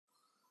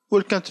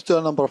Welcome to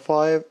tutorial number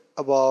 5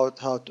 about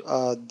how to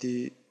add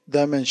the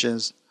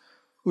dimensions.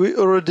 We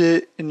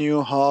already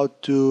knew how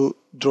to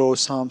draw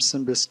some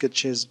simple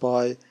sketches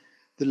by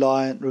the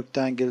line,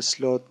 rectangle,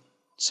 slot,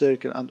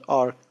 circle and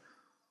arc.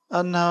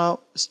 And now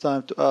it's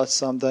time to add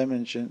some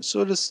dimensions.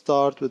 So let's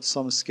start with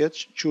some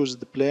sketch. Choose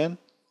the plane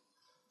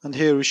and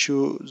here we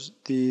choose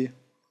the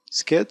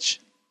sketch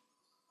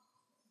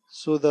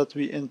so that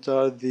we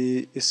enter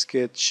the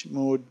sketch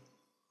mode.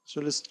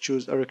 So let's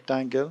choose a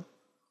rectangle.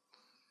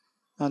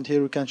 And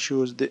here we can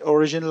choose the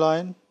origin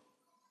line,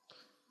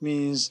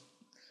 means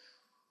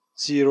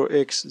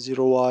 0x,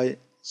 0y,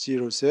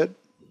 0z.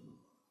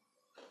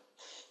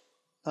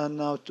 And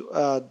now to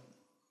add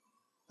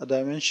a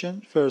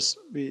dimension, first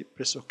we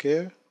press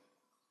OK,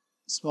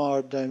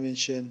 smart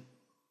dimension,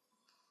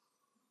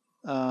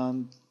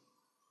 and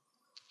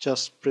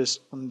just press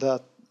on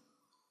that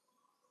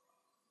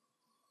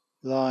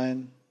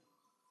line,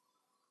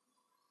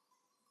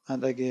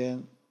 and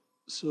again,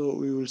 so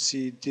we will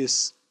see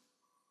this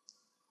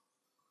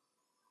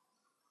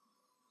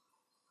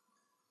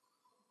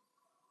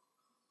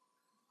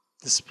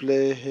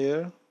display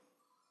here.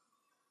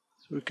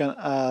 So we can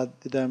add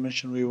the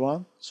dimension we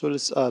want. So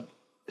let's add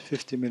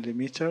 50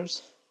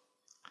 millimeters,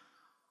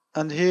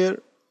 and here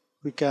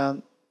we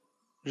can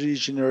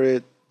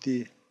regenerate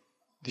the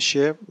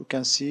shape. We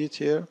can see it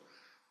here,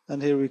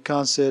 and here we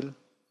cancel,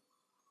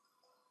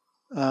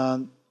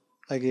 and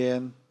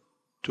again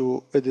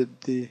to edit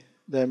the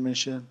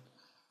dimension,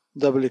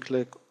 double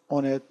click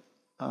on it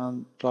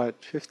and write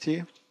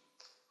 50,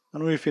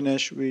 and we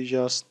finish. We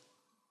just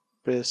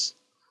press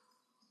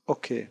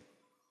OK.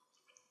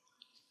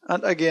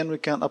 And again we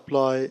can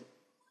apply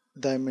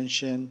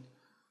dimension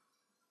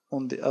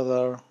on the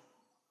other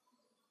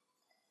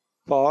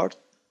part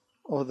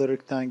of the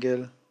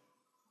rectangle,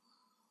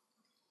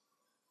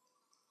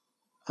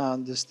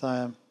 and this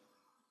time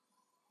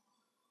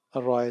I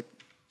write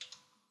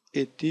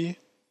 80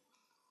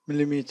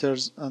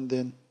 millimeters and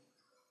then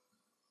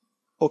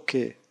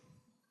OK.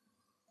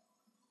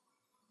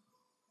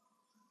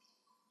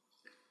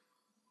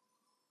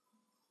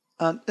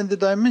 And in the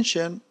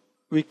dimension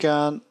we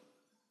can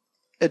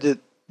edit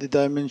the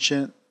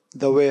dimension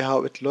the way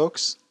how it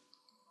looks.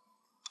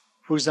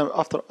 For example,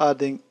 after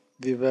adding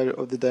the value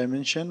of the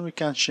dimension, we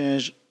can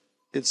change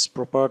its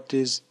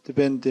properties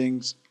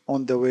depending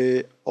on the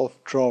way of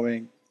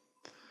drawing.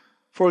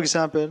 For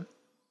example,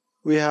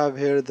 we have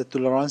here the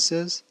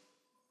tolerances.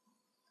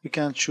 We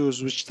can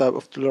choose which type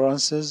of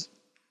tolerances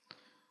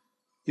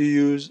you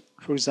use.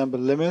 For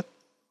example, limit,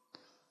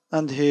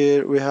 and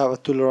here we have a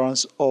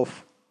tolerance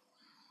of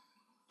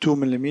 2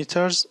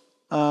 millimeters,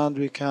 and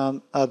we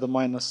can add a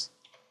minus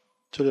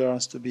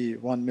tolerance to be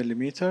 1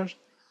 millimeter,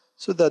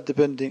 so that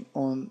depending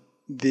on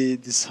the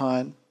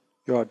design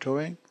you are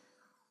drawing.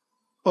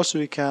 Also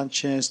we can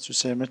change to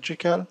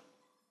symmetrical,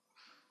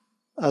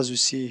 as we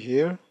see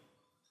here,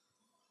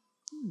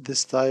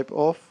 this type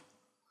of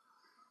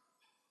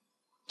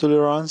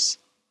tolerance,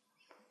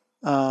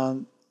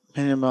 and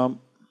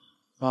minimum,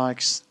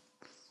 max,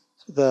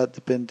 so that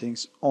depending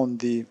on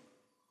the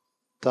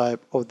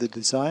type of the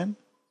design.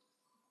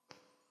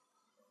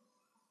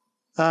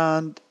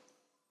 And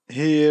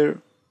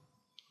here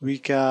we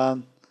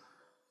can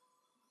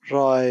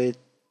write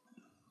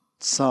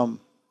something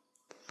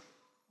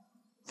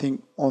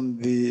on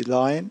the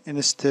line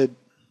instead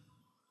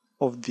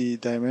of the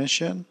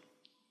dimension.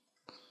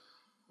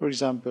 For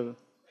example,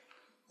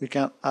 we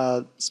can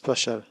add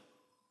special,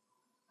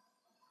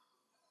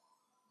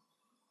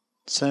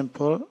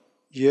 simple,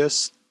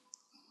 yes.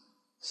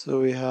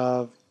 So we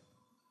have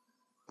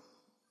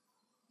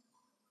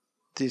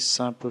this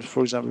sample.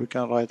 For example, we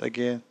can write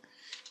again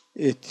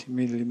 80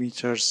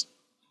 millimeters,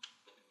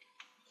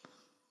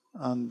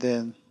 and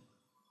then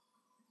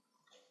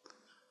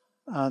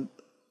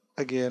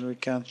again we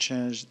can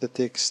change the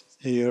text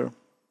here,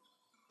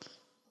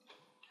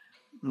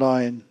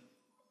 line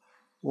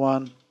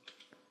 1,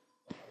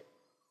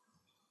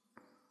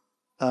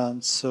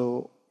 and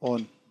so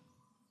on.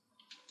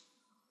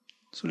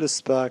 So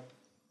let's back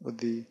with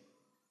the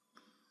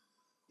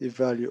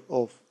value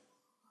of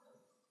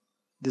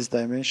this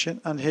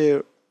dimension, and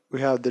here we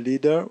have the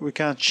leader. We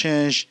can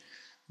change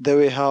the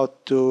way how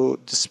to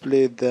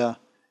display the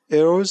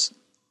arrows.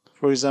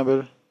 For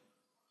example,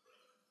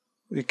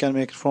 we can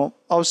make it from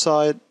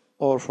outside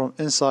or from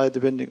inside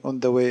depending on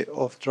the way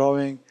of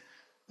drawing,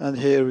 and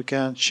here we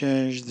can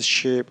change the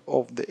shape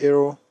of the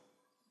arrow.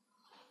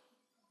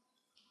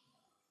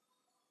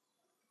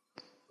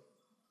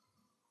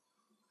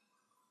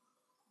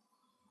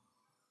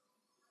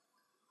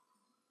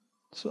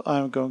 So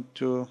I'm going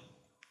to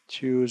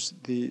choose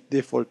the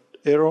default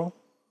arrow.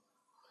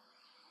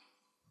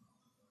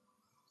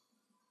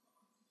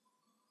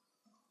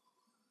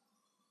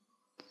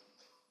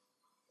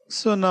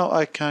 So now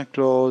I can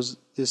close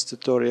this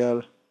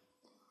tutorial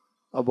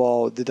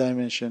about the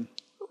dimension.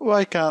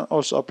 I can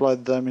also apply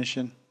the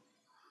dimension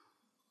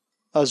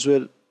as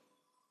well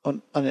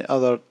on any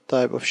other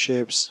type of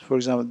shapes. For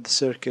example, the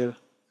circle,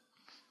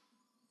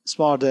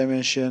 smart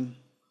dimension,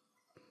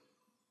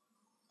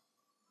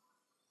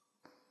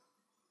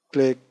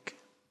 click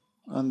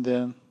and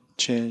then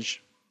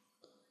change.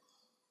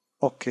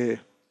 OK.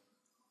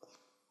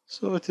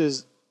 So it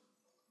is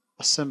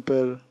a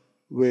simple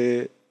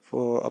way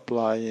for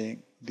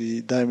applying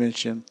the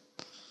dimension.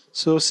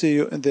 So see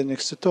you in the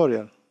next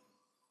tutorial.